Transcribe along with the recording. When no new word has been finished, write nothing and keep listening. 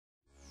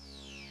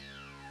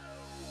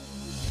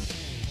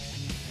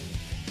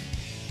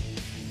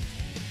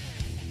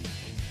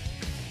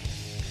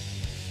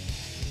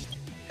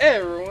Hey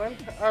everyone!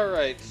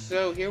 Alright,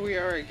 so here we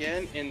are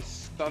again in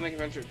Sonic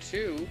Adventure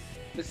 2.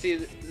 Let's see,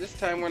 this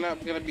time we're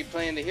not going to be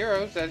playing the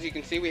heroes. As you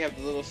can see, we have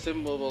the little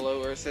symbol below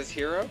where it says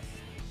hero.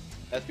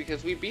 That's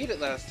because we beat it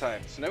last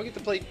time. So now we get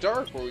to play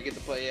Dark, where we get to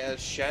play as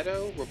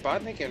Shadow,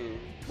 Robotnik, and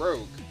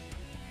Rogue.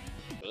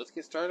 So let's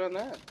get started on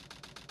that.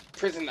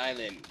 Prison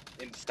Island,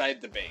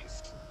 inside the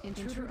base.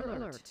 Intruder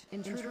alert.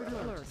 Intruder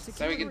alert.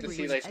 So now we get to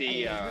see like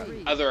the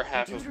other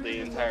half of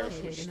the entire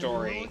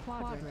story.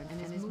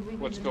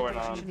 What's going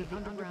on.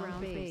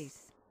 Underground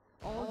base.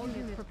 All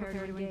units prepare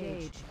to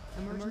engage.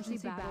 Emergency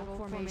battle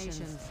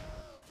formations.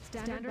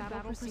 Standard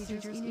battle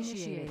procedures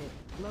initiated.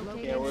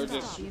 Yeah, we're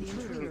just...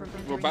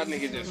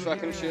 Robotnik is just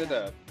fucking shit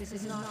up. This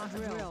is not a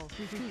drill.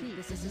 Repeat,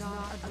 this is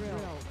not a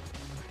drill.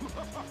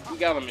 He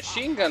got a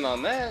machine gun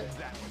on that.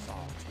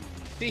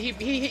 See,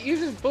 he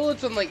uses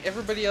bullets on like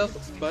everybody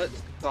else but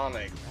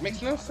Sonic.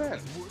 Makes no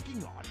sense.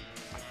 Working on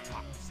a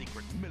top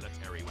secret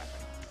military weapon.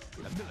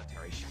 The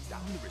military shut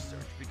down the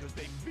research because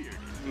they feared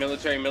it.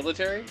 Military?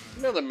 Military.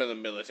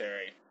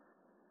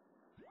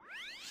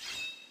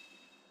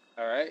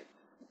 Alright.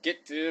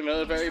 Get to the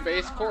military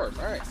base corp.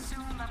 Alright.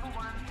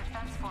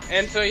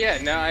 And so yeah,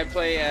 now I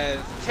play as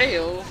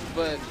Tails,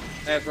 but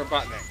as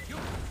Robotnik.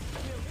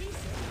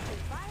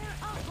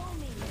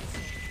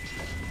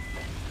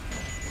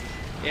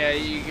 Yeah,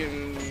 you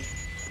can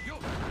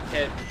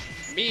hit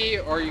B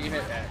or you can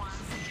hit X.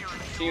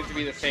 Seems to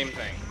be the same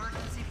thing.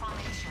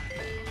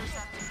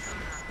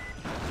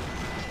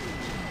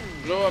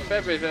 Blow up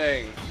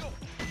everything.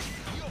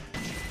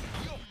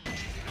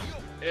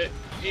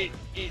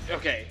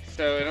 Okay,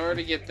 so in order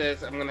to get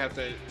this, I'm gonna have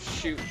to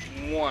shoot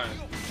one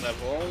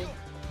level.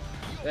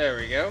 There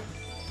we go.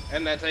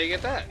 And that's how you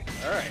get that.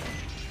 Alright.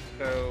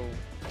 So,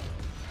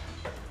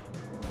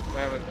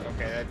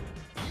 okay, that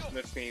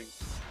lets me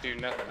do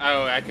nothing.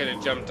 Oh, I could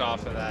have jumped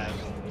off of that.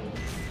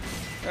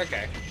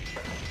 Okay.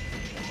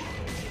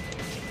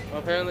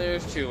 Well, apparently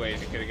there's two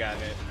ways you could have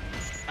gotten it.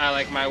 I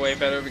like my way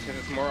better because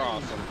it's more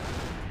awesome.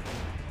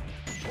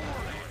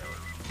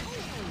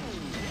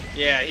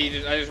 Yeah,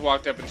 I just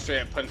walked up and straight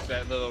up punched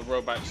that little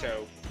robot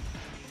show.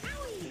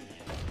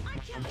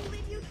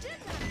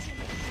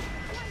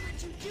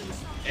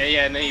 And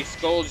yeah, and then he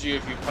scolds you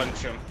if you punch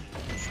him.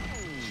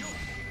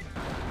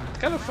 It's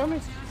kind of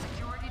funny.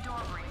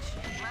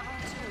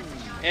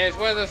 And it's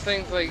one of those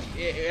things like,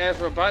 as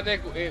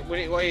Robotnik,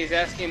 when he's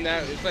asking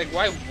that, it's like,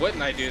 why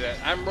wouldn't I do that?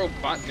 I'm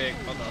Robotnik,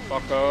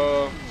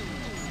 motherfucker.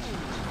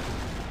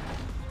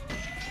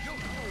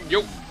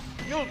 Yo!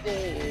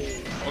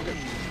 Okay.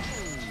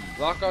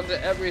 Lock onto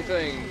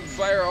everything.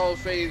 Fire all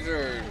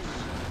phasers.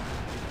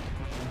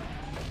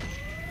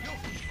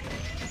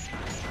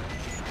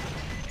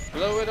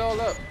 Blow it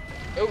all up.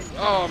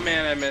 Oh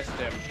man, I missed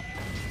him.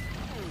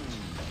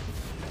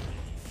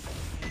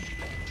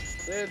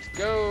 Let's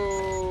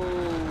go!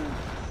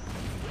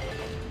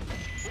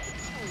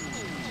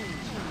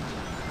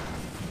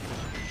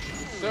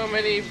 So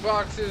many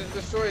boxes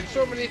destroyed,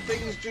 so many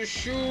things to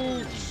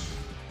shoot!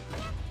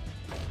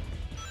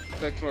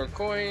 Collect more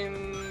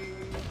coins.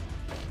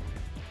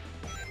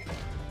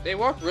 They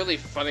walk really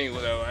funny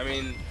though, I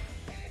mean,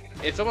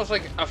 it's almost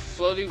like a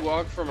floaty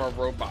walk from a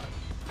robot.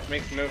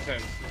 Makes no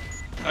sense.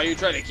 Oh, you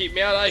try to keep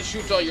me out? I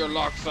shoot all your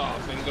locks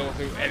off and go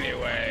through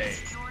anyway.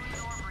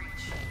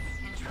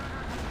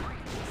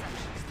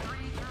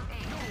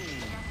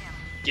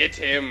 Get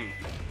him!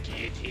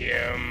 Get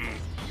him!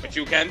 But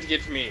you can't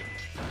get me!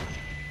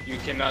 You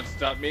cannot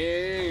stop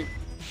me!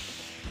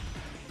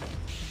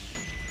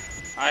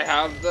 I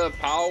have the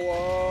power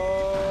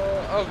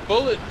of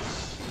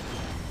bullets!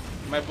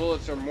 My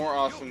bullets are more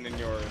awesome than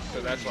yours, so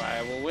that's why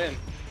I will win.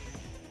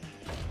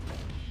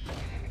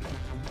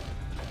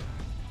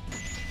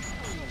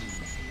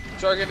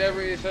 Target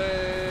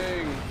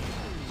everything!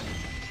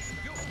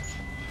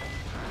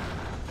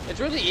 It's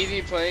really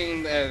easy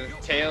playing as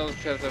Tails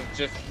because of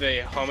just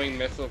the homing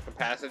missile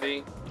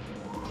capacity.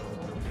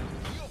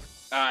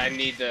 I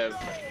need the...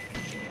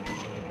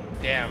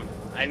 Damn.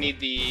 I need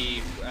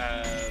the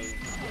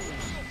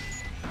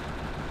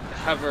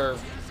hover...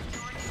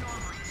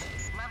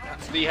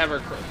 The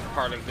hover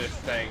part of this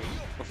thing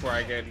before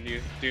I can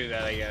do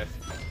that, I guess.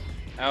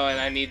 Oh,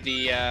 and I need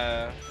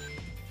the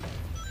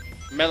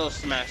metal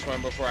smash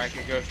one before I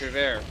can go through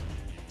there.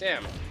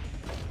 Damn.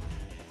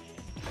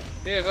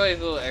 There's all these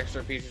little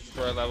extra pieces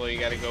for a level, you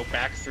gotta go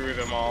back through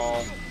them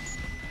all.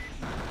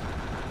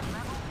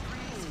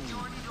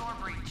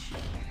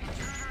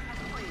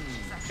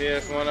 See,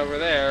 there's one over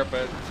there,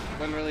 but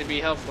wouldn't really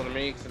be helpful to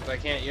me since I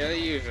can't yet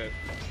use it.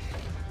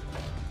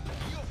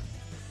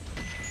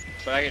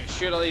 But I can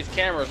shoot all these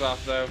cameras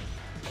off though.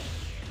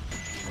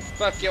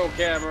 Fuck your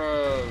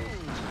cameras!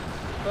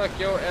 Fuck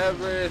your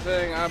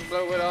everything, I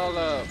blow it all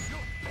up.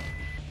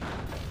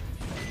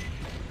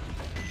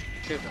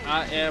 Cause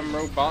I am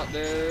Robotnik.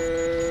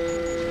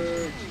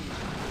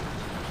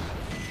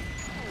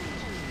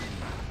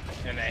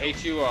 And I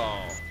hate you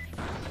all.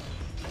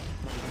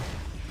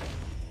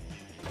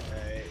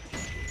 Alright.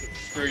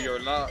 Screw your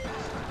luck.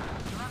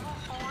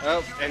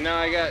 Oh, and now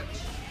I got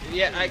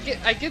Yeah,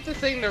 I get the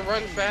thing to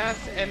run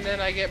fast, and then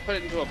I get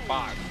put into a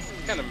box.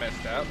 It's kind of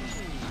messed up.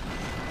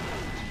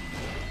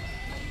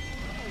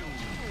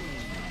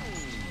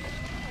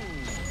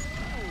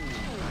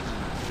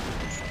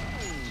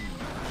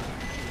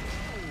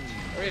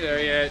 Are we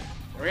there yet?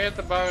 Are we at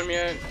the bottom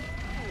yet?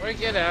 We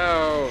get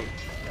out.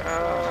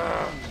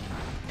 Ah.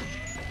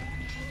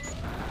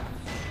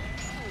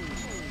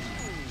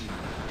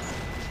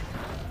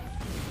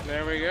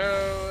 There we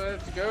go.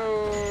 Let's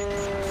go.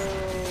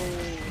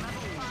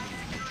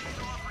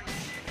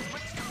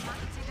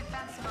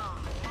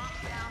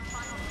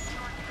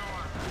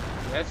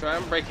 That's right.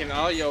 I'm breaking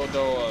all your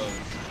doors.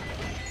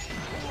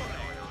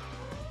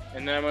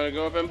 And then I'm gonna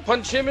go up and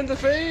punch him in the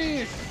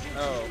face.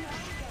 Oh.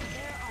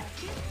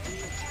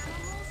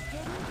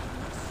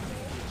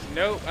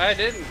 Nope, I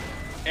didn't.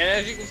 And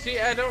as you can see,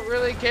 I don't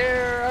really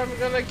care. I'm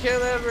gonna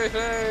kill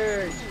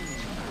everything.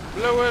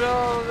 Blow it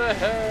all to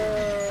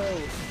hell.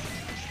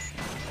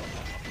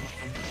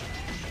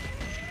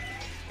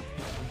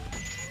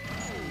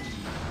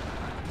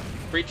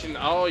 Breaching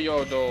all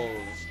your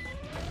doors.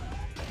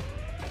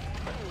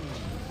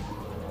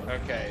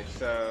 Okay,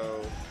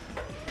 so...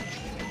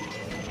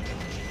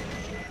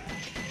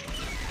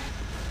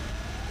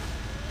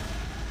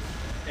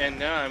 And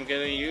now I'm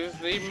gonna use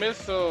the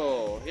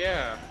missile.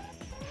 Yeah.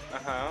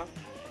 Uh-huh.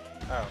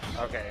 Oh,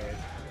 okay.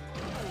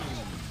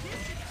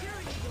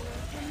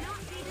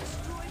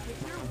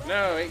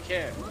 No, it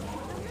can't.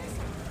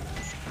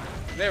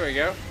 There we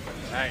go.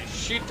 Alright,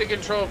 shoot the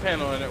control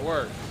panel and it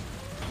works.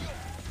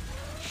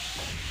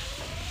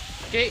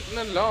 Skating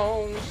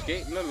along,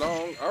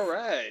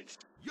 alright.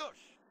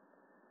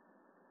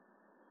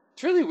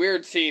 It's really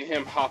weird seeing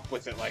him hop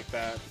with it like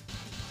that.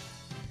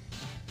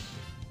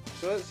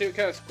 So let's see what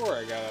kind of score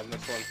I got on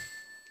this one.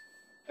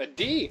 A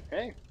D,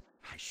 hey.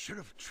 I should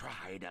have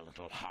tried a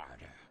little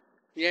harder.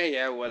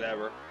 Yeah,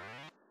 whatever.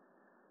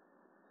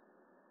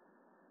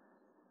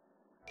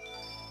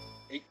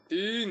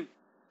 18.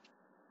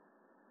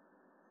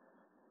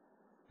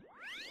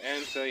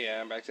 And so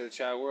yeah, I'm back to the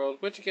child world,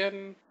 which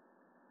again,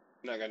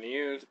 I'm not gonna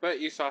use, but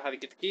you saw how to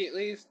get the key at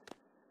least.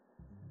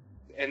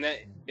 And that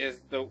is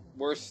the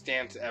worst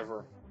stance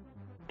ever.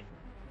 I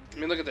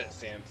mean, look at that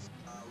stance.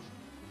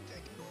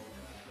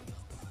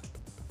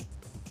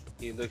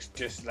 He looks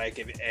just like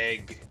an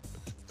egg.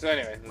 So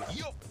anyway, let's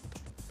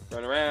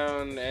run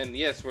around, and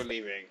yes, we're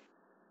leaving.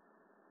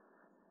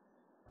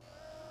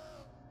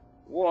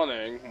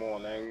 Warning,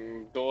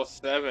 warning. Door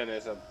 7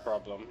 is a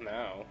problem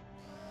now.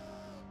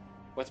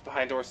 What's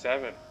behind door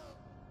 7?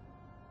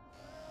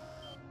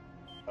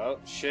 Oh,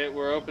 shit,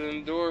 we're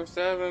opening door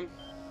 7.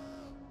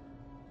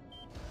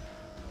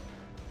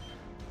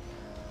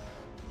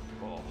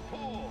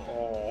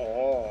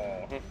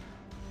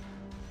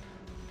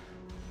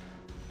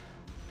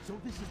 So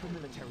this is the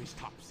military's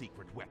top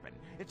secret weapon.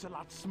 It's a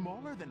lot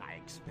smaller than I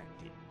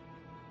expected.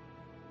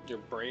 Your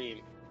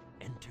brain.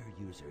 Enter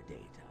user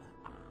data.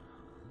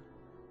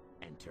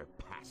 Enter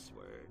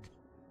password.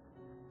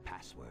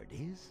 Password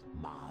is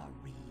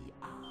Maria.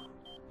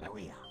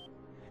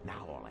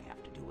 Now all I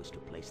have to do is to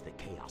place the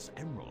Chaos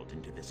Emerald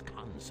into this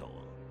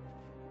console.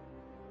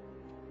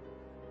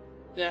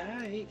 Yeah,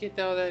 how did he get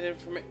all that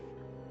information?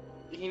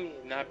 He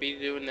need not be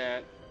doing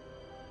that.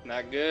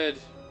 Not good.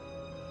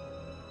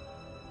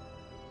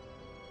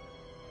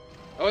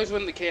 Always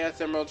when the Chaos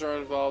Emeralds are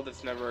involved,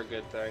 it's never a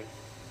good thing.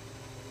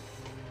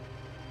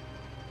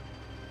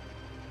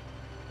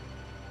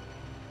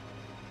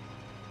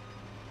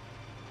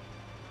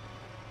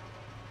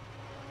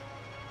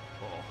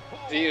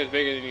 See, it was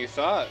bigger than you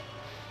thought.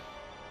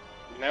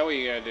 Now what are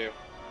you gonna do?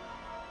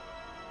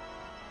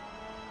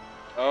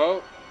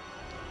 Oh.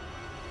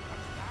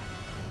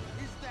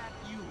 Is that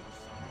you,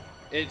 son?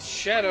 It's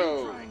Shadow. Are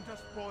you trying to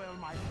spoil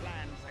my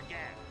plans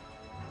again?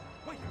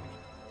 Wait a minute.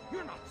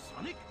 You're not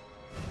Sonic.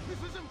 This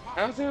is impossible.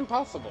 How's it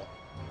impossible?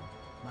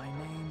 My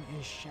name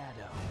is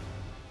Shadow.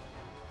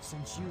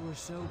 Since you were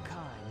so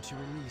kind to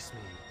release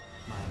me,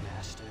 my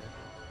master,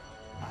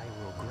 I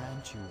will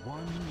grant you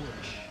one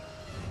wish.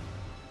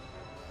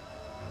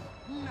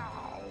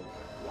 Now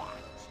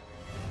what?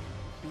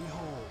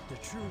 Behold the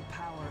true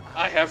power of...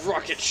 I have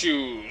rocket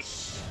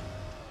shoes.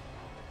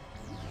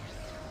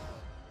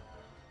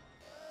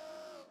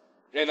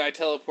 And I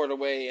teleport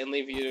away and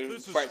leave you to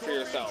fight for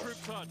yourself.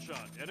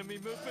 Enemy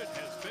movement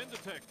has been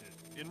detected.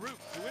 En route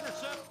to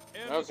intercept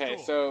and Okay,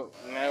 destroy. so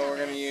now we're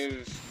gonna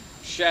use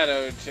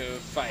Shadow to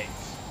fight.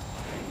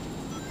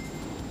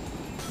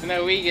 So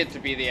now we get to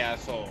be the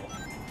asshole.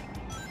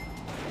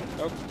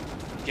 Oh,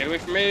 get away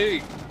from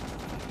me!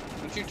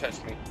 Don't you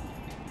touch me.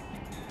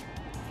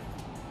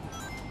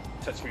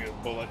 Touch me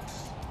with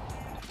bullets.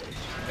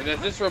 And does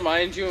this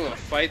remind you of a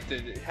fight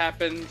that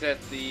happened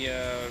at the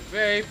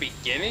very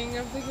beginning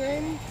of the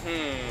game?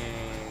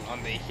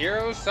 On the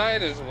hero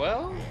side as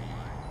well?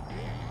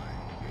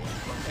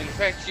 In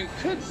fact, you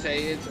could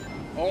say it's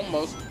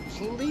almost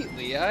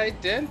completely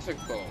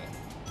identical.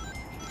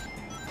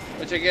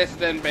 Which I guess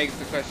then begs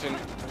the question,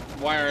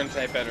 why aren't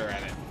I better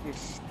at it?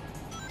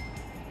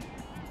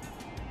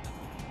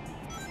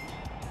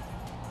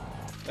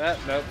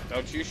 Nope,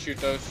 don't you shoot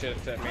those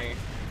shits at me.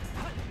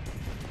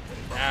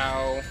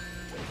 Ow.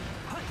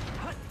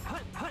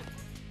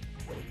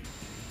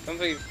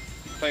 Something's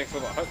playing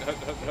football.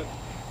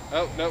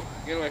 Oh, nope,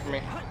 get away from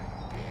me.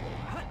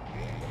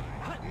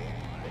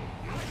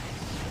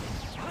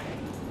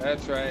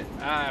 That's right,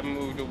 I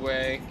moved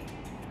away.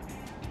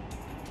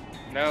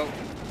 Nope.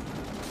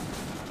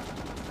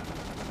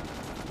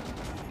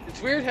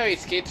 It's weird how he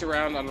skates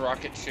around on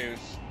rocket shoes.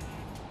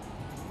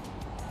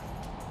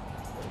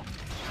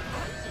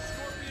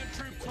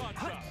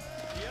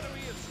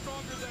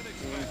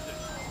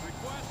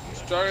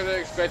 Stronger than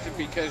expected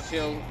because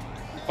he'll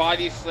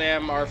body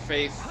slam our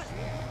face,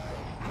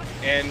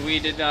 and we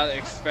did not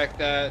expect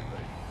that.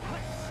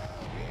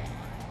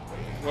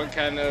 What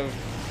kind of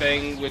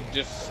thing would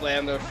just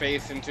slam their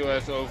face into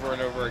us over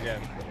and over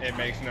again? It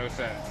makes no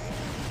sense.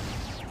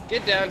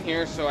 Get down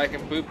here so I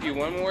can boop you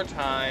one more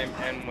time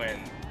and win.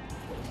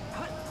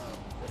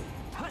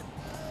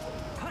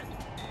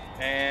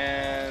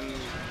 And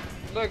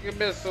look at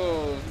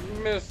missiles,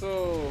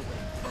 missiles.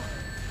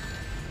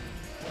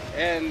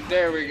 And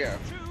there we go.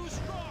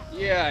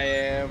 Yeah, I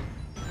am.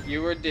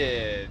 You were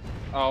dead.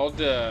 All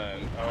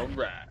done.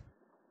 Alright.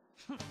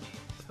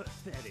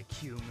 Pathetic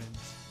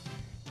humans.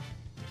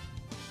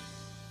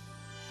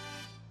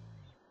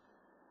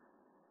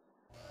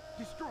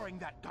 Destroying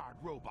that guard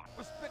robot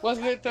was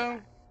Wasn't it though?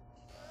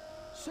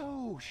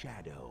 So,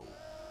 Shadow,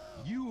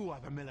 you are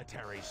the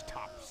military's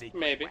top secret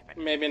Maybe.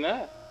 weapon. Maybe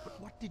not. But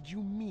what did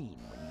you mean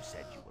when you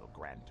said you will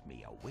grant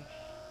me a wish?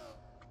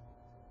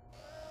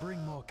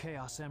 Bring more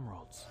Chaos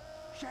Emeralds.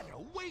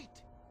 Shadow,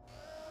 wait!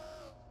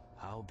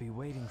 I'll be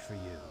waiting for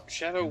you.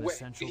 Shadow, in the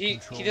central he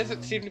control doesn't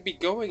room seem to be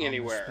going on the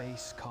anywhere.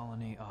 Space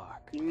Colony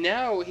Ark.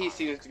 Now he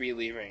seems to be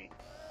leaving.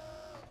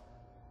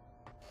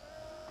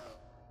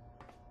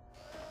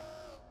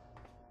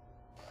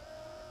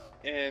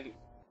 And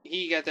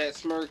he got that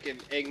smirk, and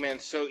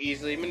Eggman's so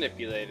easily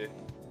manipulated.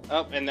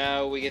 Oh, and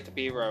now we get to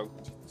be Rogue.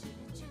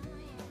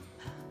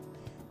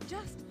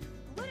 Just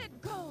let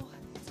it go.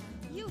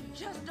 You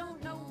just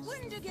don't know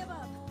when to give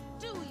up,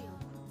 do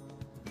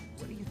you?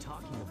 What are you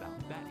talking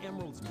about? That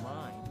emerald's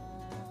mine.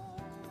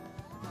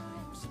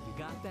 You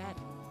got that?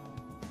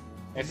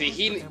 And see,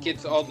 he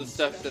gets all the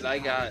stuff that I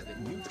got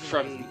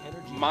from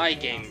my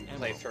game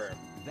playthrough.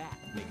 That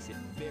makes it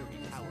very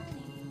powerful.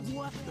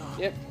 What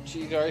the? Yep,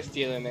 she's already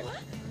stealing it.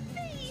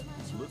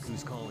 Look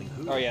who's calling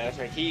who. Oh yeah, that's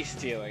right, he's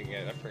stealing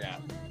it, I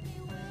forgot.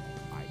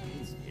 I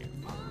came here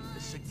following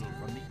the signal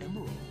from the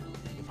emerald.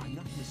 If I'm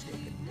not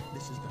mistaken,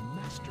 this is the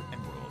Master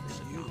Emerald, is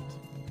it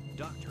not?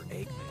 Dr.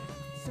 Eggman.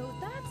 So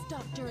that's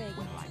Dr. Eggman.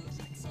 Well, I guess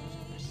I can use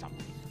it for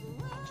something.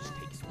 I'll just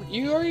take it with me.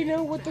 You already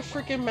know what the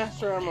freaking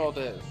Master Emerald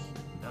is.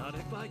 Not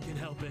if I can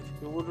help it.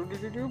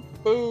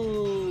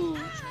 Boom!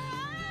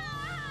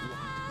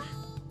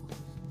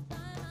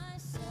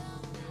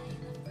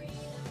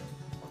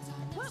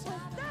 What was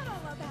that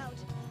all about?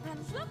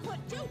 And look what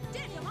you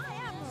did to my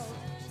emerald.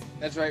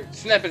 That's right,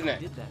 snap his I neck.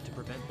 did that to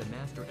prevent the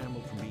Master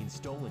Emerald from being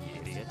stolen,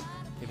 you idiot.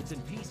 If it's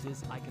in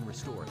pieces, I can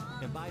restore it.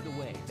 And by the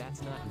way,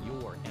 that's not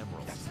your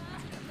emerald.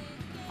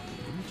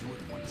 I'll do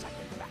it once I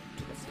get back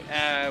to the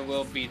base.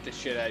 We'll beat the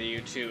shit out of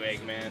you too,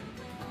 Eggman.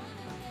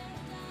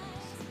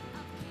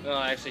 Well,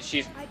 actually,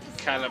 she's I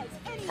despise kind of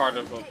anyone part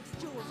of who him. takes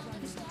jewels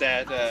from me.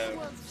 That,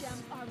 Oswald's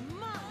gems are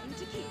mine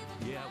to keep.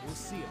 Yeah, we'll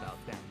see about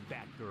that,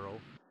 Batgirl.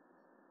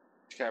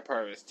 she's kind of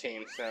part of his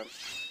team, so.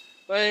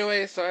 But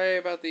anyway, sorry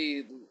about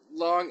the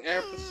long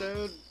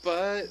episode,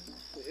 but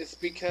it's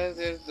because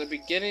it's the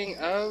beginning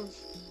of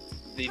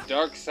the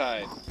dark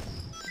side.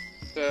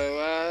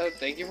 So,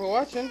 thank you for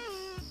watching.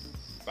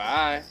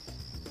 Bye.